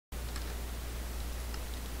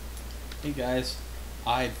Hey guys,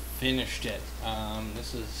 I finished it.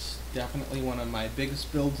 This is definitely one of my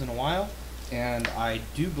biggest builds in a while, and I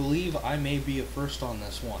do believe I may be a first on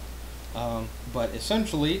this one. But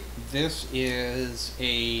essentially, this is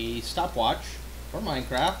a stopwatch for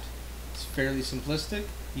Minecraft. It's fairly simplistic,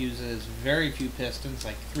 uses very few pistons,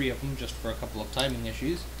 like 3 of them just for a couple of timing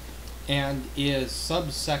issues, and is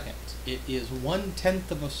sub-second. It is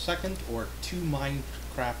 1/10 of a second or 2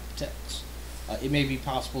 Minecraft ticks. It may be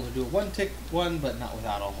possible to do a 1-tick one, but not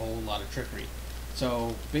without a whole lot of trickery.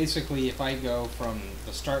 So basically, if I go from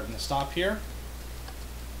the start and the stop here,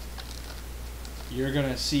 you're going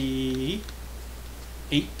to see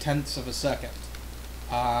 8/10 of a second.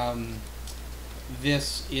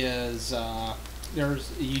 This is,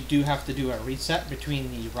 you do have to do a reset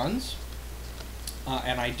between the runs.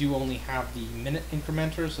 And I do only have the minute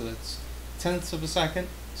incrementer, so that's tenths of a second,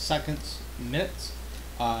 seconds, minutes.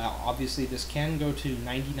 Obviously this can go to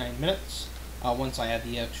 99 minutes once I add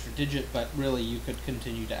the extra digit, but really you could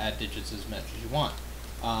continue to add digits as much as you want.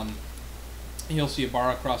 You'll see a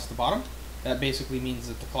bar across the bottom. That basically means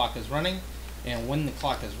that the clock is running, and when the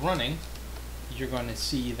clock is running, you're going to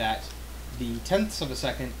see that the tenths of a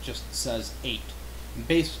second just says 8. And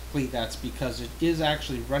basically that's because it is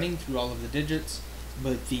actually running through all of the digits,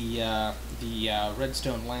 but the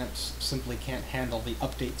redstone lamps simply can't handle the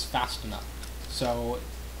updates fast enough. So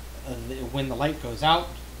when the light goes out,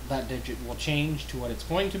 that digit will change to what it's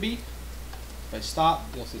going to be. If I stop,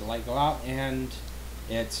 you'll see the light go out, and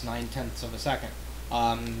it's 9/10 of a second.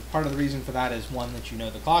 Part of the reason for that is, one, that you know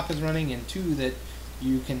the clock is running, and two, that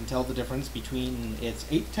you can tell the difference between it's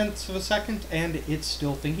 8/10 of a second and it's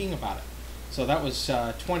still thinking about it. So that was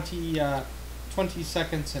 20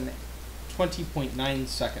 seconds and 20.9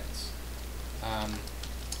 seconds.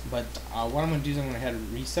 But what I'm going to do is I'm going to head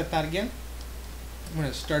and reset that again. I'm going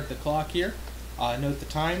to start the clock here, note the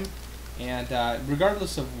time, and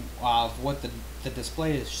regardless of what the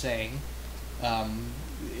display is saying,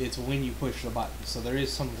 it's when you push the button. So there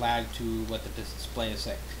is some lag to what the display is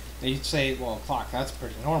saying. Now you'd say, well, clock, that's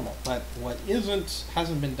pretty normal. But what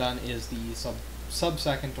hasn't been done is the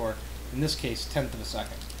sub-second, or in this case, 10th of a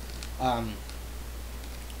second.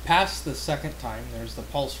 Past the second time, there's the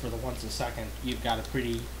pulse for the once a second. You've got a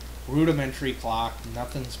pretty rudimentary clock,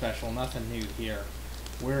 nothing special, nothing new here.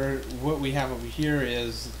 What we have over here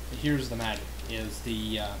is, here's the magic, is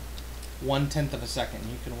the 1/10 of a second.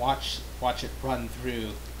 You can watch it run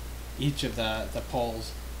through each of the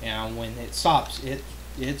pulls, and when it stops, it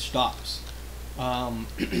stops.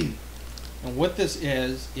 And what this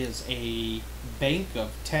is a bank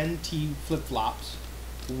of 10 T flip-flops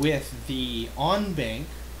with the on bank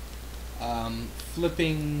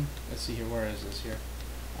flipping. Let's see here, where is this here?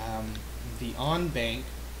 The on bank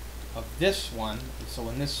of this one, so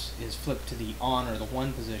when this is flipped to the on or the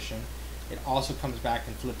 1 position, it also comes back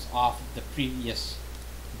and flips off the previous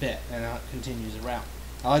bit, and it continues around.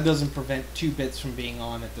 Now that doesn't prevent 2 bits from being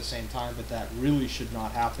on at the same time, but that really should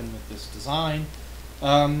not happen with this design,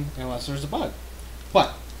 unless there's a bug.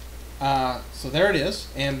 But so there it is,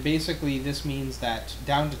 and basically this means that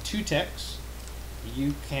down to 2 ticks,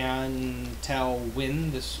 you can tell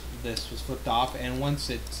when this was flipped off, and once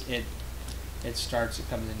it starts, it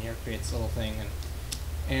comes in here, creates a little thing,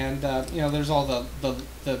 and you know, there's all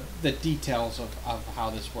the details of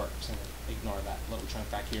how this works, and ignore that little chunk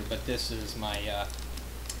back here. But this is my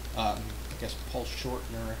I guess pulse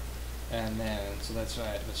shortener, and then so that's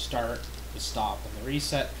the start, the stop, and the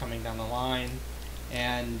reset coming down the line,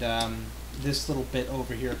 and this little bit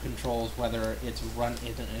over here controls whether it's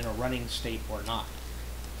in a running state or not.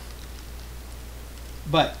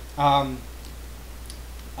 But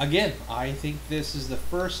again, I think this is the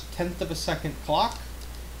first 10th of a second clock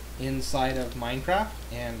inside of Minecraft,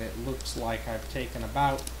 and it looks like I've taken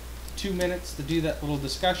about 2 minutes to do that little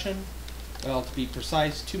discussion. Well, to be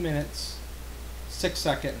precise, 2 minutes, 6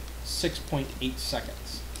 seconds, 6.8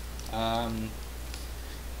 seconds.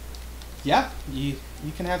 Yeah, you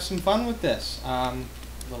can have some fun with this.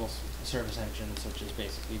 Little service engines, which is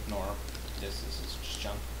basically ignore this. This is just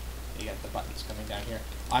junk. You got the buttons coming down here.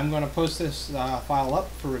 I'm going to post this file up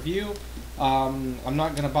for review. I'm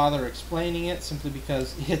not going to bother explaining it, simply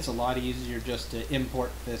because it's a lot easier just to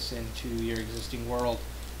import this into your existing world.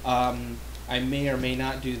 I may or may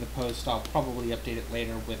not do the post. I'll probably update it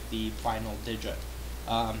later with the final digit.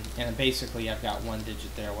 And basically I've got 1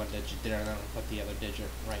 digit there, 1 digit there, and then I'll put the other digit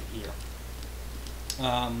right here.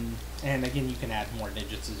 And again, you can add more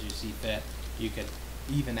digits as you see fit. You could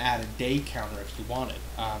even add a day counter if you wanted.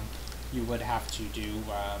 You would have to do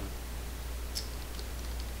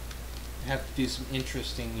some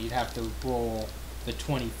interesting, you'd have to roll the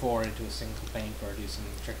 24 into a single bank or do some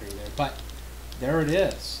trickery there. But there it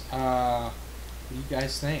is. What do you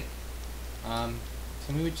guys think? Tell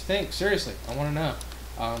me what you think. Seriously, I want to know.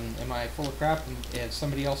 Am I full of crap? Has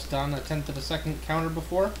somebody else done a 1/10 of a second counter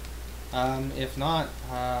before? If not,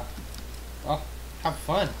 well, have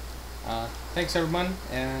fun. Thanks everyone,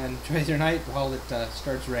 and enjoy your night while it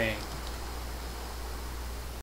starts raining.